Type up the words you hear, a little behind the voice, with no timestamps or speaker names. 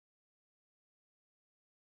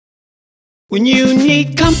When you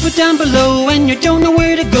need comfort down below and you don't know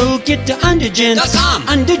where to go, get to UnderGents.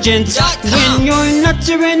 UnderGents. When your nuts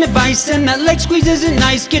are in a vice and that leg squeeze isn't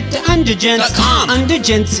nice, get to UnderGents.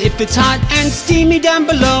 UnderGents. If it's hot and steamy down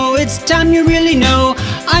below, it's time you really know.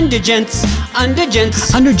 UnderGents.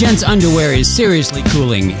 UnderGents. UnderGents underwear is seriously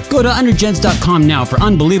cooling. Go to UnderGents.com now for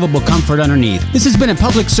unbelievable comfort underneath. This has been a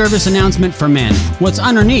public service announcement for men. What's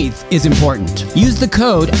underneath is important. Use the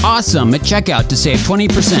code AWESOME at checkout to save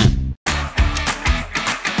 20%.